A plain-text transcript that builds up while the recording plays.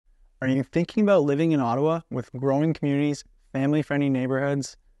Are you thinking about living in Ottawa with growing communities, family-friendly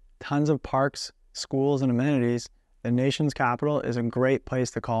neighborhoods, tons of parks, schools, and amenities? The nation's capital is a great place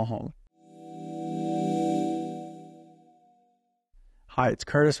to call home. Hi, it's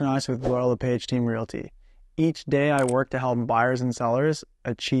Sernoskie with LePage Team Realty. Each day I work to help buyers and sellers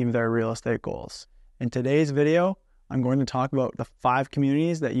achieve their real estate goals. In today's video, I'm going to talk about the 5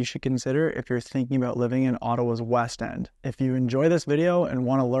 communities that you should consider if you're thinking about living in Ottawa's West End. If you enjoy this video and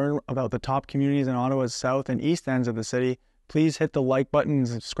want to learn about the top communities in Ottawa's South and East ends of the city, please hit the like button and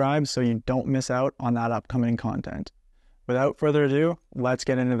subscribe so you don't miss out on that upcoming content. Without further ado, let's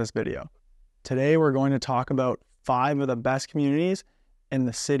get into this video. Today we're going to talk about 5 of the best communities in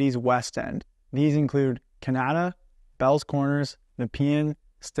the city's West End. These include Kanata, Bells Corners, Nepean,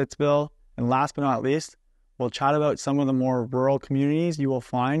 Stittsville, and last but not least, we'll chat about some of the more rural communities you will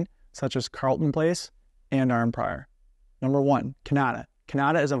find, such as Carleton Place and Arnprior. Number 1, Kanata.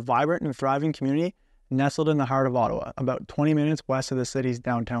 Kanata is a vibrant and thriving community nestled in the heart of Ottawa, about 20 minutes west of the city's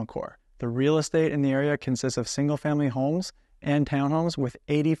downtown core. The real estate in the area consists of single-family homes and townhomes, with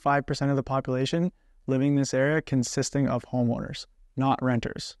 85% of the population living in this area consisting of homeowners, not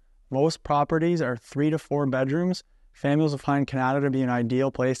renters. Most properties are 3 to 4 bedrooms. Families will find Kanata to be an ideal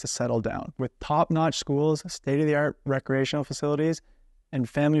place to settle down. With top-notch schools, state-of-the-art recreational facilities, and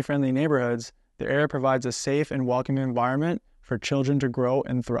family-friendly neighborhoods, the area provides a safe and welcoming environment for children to grow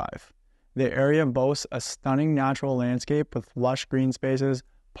and thrive. The area boasts a stunning natural landscape with lush green spaces,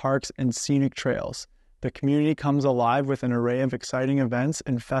 parks, and scenic trails. The community comes alive with an array of exciting events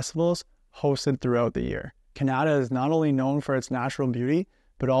and festivals hosted throughout the year. Kanata is not only known for its natural beauty,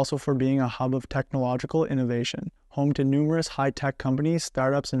 but also for being a hub of technological innovation. Home to numerous high-tech companies,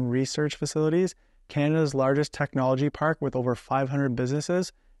 startups, and research facilities, Canada's largest technology park with over 500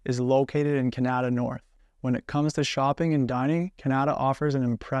 businesses is located in Kanata North. When it comes to shopping and dining, Kanata offers an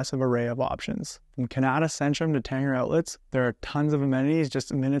impressive array of options. From Kanata Centrum to Tanger Outlets, there are tons of amenities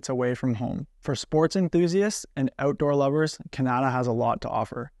just minutes away from home. For sports enthusiasts and outdoor lovers, Kanata has a lot to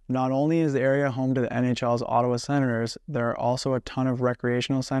offer. Not only is the area home to the NHL's Ottawa Senators, there are also a ton of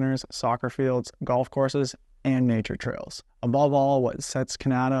recreational centers, soccer fields, golf courses, and nature trails. Above all, what sets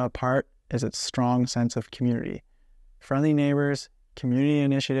Kanata apart is its strong sense of community. Friendly neighbors, community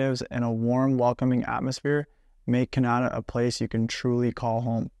initiatives, and a warm, welcoming atmosphere make Kanata a place you can truly call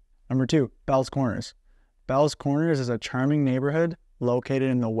home. Number 2, Bells Corners. Bells Corners is a charming neighborhood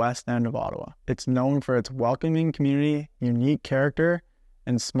located in the West End of Ottawa. It's known for its welcoming community, unique character,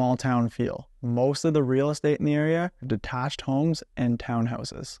 and small town feel. Most of the real estate in the area are detached homes and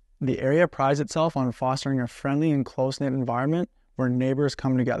townhouses. The area prides itself on fostering a friendly and close-knit environment where neighbors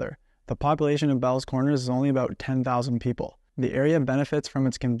come together. The population of Bells Corners is only about 10,000 people. The area benefits from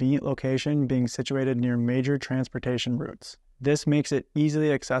its convenient location being situated near major transportation routes. This makes it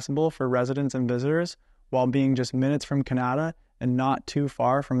easily accessible for residents and visitors while being just minutes from Kanata and not too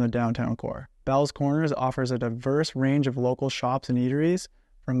far from the downtown core. Bells Corners offers a diverse range of local shops and eateries.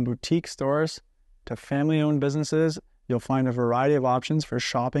 From boutique stores to family-owned businesses, you'll find a variety of options for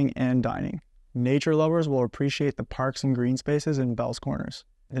shopping and dining. Nature lovers will appreciate the parks and green spaces in Bells Corners.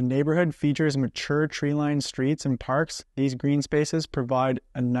 The neighborhood features mature tree-lined streets and parks. These green spaces provide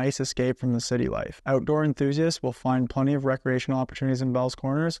a nice escape from the city life. Outdoor enthusiasts will find plenty of recreational opportunities in Bells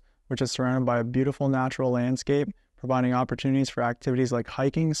Corners, which is surrounded by a beautiful natural landscape, providing opportunities for activities like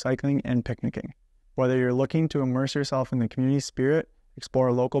hiking, cycling, and picnicking. Whether you're looking to immerse yourself in the community spirit,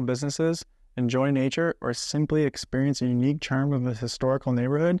 explore local businesses, enjoy nature, or simply experience a unique charm of a historical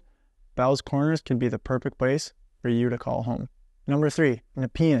neighborhood, Bells Corners can be the perfect place for you to call home. Number 3,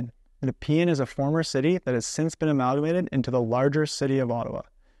 Nepean. Nepean is a former city that has since been amalgamated into the larger city of Ottawa.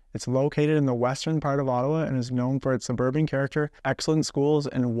 It's located in the western part of Ottawa and is known for its suburban character, excellent schools,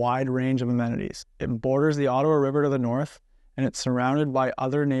 and wide range of amenities. It borders the Ottawa River to the north, and it's surrounded by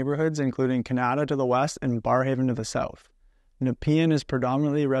other neighborhoods including Kanata to the west and Barhaven to the south. Nepean is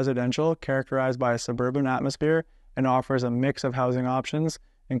predominantly residential, characterized by a suburban atmosphere, and offers a mix of housing options,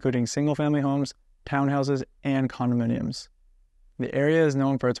 including single-family homes, townhouses, and condominiums. The area is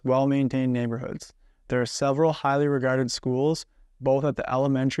known for its well-maintained neighborhoods. There are several highly regarded schools, both at the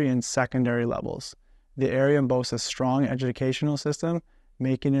elementary and secondary levels. The area boasts a strong educational system,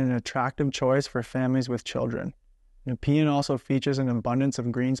 making it an attractive choice for families with children. Nepean also features an abundance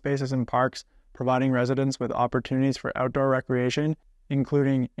of green spaces and parks, providing residents with opportunities for outdoor recreation,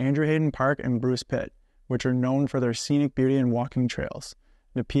 including Andrew Hayden Park and Bruce Pit, which are known for their scenic beauty and walking trails.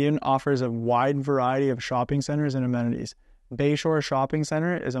 Nepean offers a wide variety of shopping centers and amenities. Bayshore Shopping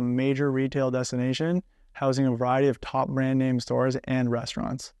Center is a major retail destination, housing a variety of top brand name stores and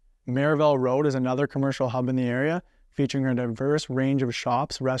restaurants. Marivelle Road is another commercial hub in the area, featuring a diverse range of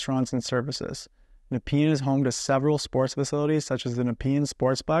shops, restaurants, and services. Nepean is home to several sports facilities such as the Nepean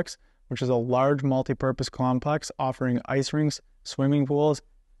Sportsplex, which is a large multi-purpose complex offering ice rinks, swimming pools,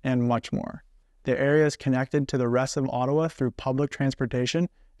 and much more. The area is connected to the rest of Ottawa through public transportation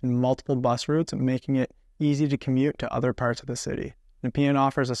and multiple bus routes, making it easy to commute to other parts of the city. Nepean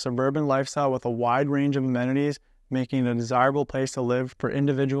offers a suburban lifestyle with a wide range of amenities, making it a desirable place to live for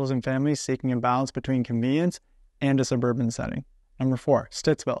individuals and families seeking a balance between convenience and a suburban setting. Number 4,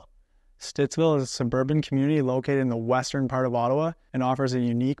 Stittsville. Stittsville is a suburban community located in the western part of Ottawa and offers a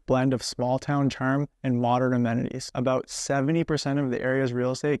unique blend of small-town charm and modern amenities. About 70% of the area's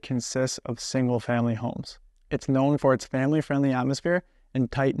real estate consists of single-family homes. It's known for its family-friendly atmosphere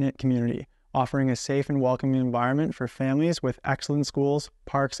and tight-knit community, offering a safe and welcoming environment for families with excellent schools,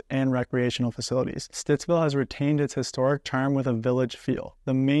 parks, and recreational facilities. Stittsville has retained its historic charm with a village feel.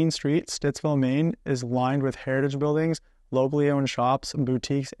 The main street, Stittsville Main, is lined with heritage buildings, locally owned shops,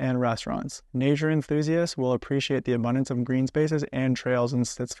 boutiques, and restaurants. Nature enthusiasts will appreciate the abundance of green spaces and trails in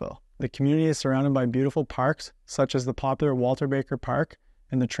Stittsville. The community is surrounded by beautiful parks, such as the popular Walter Baker Park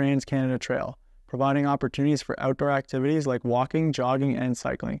and the Trans-Canada Trail, providing opportunities for outdoor activities like walking, jogging, and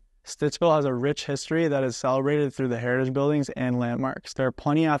cycling. Stittsville has a rich history that is celebrated through the heritage buildings and landmarks. There are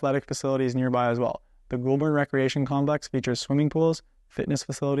plenty of athletic facilities nearby as well. The Goulburn Recreation Complex features swimming pools, fitness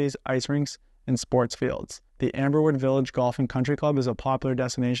facilities, ice rinks, and sports fields. The Amberwood Village Golf and Country Club is a popular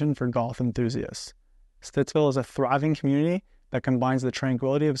destination for golf enthusiasts. Stittsville is a thriving community that combines the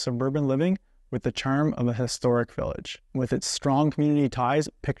tranquility of suburban living with the charm of a historic village. With its strong community ties,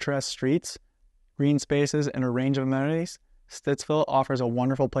 picturesque streets, green spaces, and a range of amenities, Stittsville offers a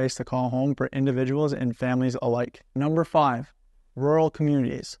wonderful place to call home for individuals and families alike. Number 5, rural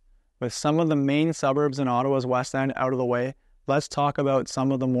communities. With some of the main suburbs in Ottawa's West End out of the way, let's talk about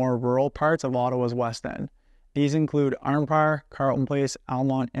some of the more rural parts of Ottawa's West End. These include Arnprior, Carleton Place,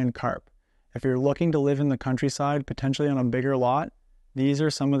 Almonte, and Carp. If you're looking to live in the countryside, potentially on a bigger lot, these are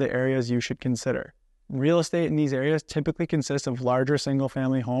some of the areas you should consider. Real estate in these areas typically consists of larger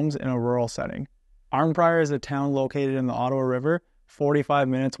single-family homes in a rural setting. Arnprior is a town located in the Ottawa River, 45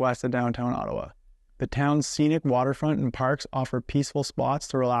 minutes west of downtown Ottawa. The town's scenic waterfront and parks offer peaceful spots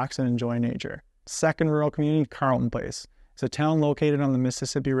to relax and enjoy nature. Second rural community, Carleton Place. It's a town located on the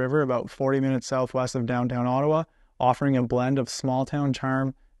Mississippi River about 40 minutes southwest of downtown Ottawa, offering a blend of small-town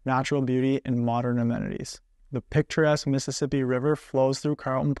charm, natural beauty, and modern amenities. The picturesque Mississippi River flows through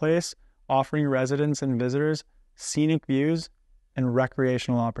Carleton Place, offering residents and visitors scenic views and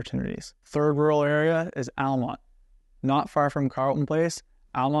recreational opportunities. Third rural area is Almonte. Not far from Carleton Place,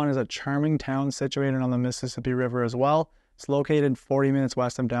 Almonte is a charming town situated on the Mississippi River as well. It's located 40 minutes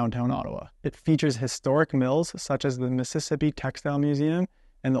west of downtown Ottawa. It features historic mills such as the Mississippi Textile Museum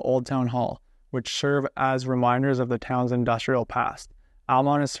and the Old Town Hall, which serve as reminders of the town's industrial past.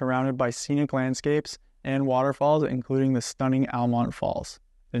 Almonte is surrounded by scenic landscapes and waterfalls, including the stunning Almonte Falls.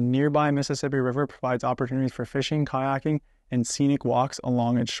 The nearby Mississippi River provides opportunities for fishing, kayaking, and scenic walks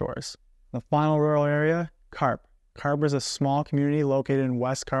along its shores. The final rural area, Carp. Carp is a small community located in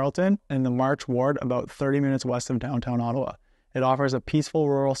West Carleton in the March Ward, about 30 minutes west of downtown Ottawa. It offers a peaceful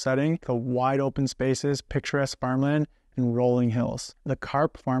rural setting with wide open spaces, picturesque farmland, and rolling hills. The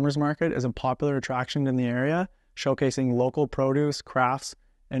Carp Farmers Market is a popular attraction in the area, showcasing local produce, crafts,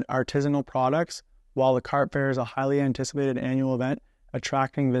 and artisanal products, while the Carp Fair is a highly anticipated annual event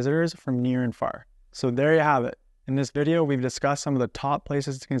attracting visitors from near and far. So there you have it. In this video, we've discussed some of the top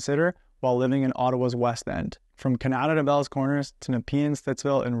places to consider while living in Ottawa's West End. From Kanata to Bell's Corners to Nepean,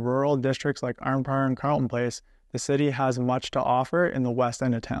 Stittsville, and rural districts like Arnprior and Carleton Place, the city has much to offer in the West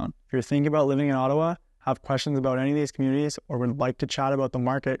End of town. If you're thinking about living in Ottawa, have questions about any of these communities, or would like to chat about the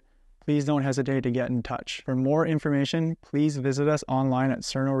market, please don't hesitate to get in touch. For more information, please visit us online at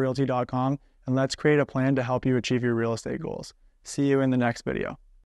sernorealty.com, and let's create a plan to help you achieve your real estate goals. See you in the next video.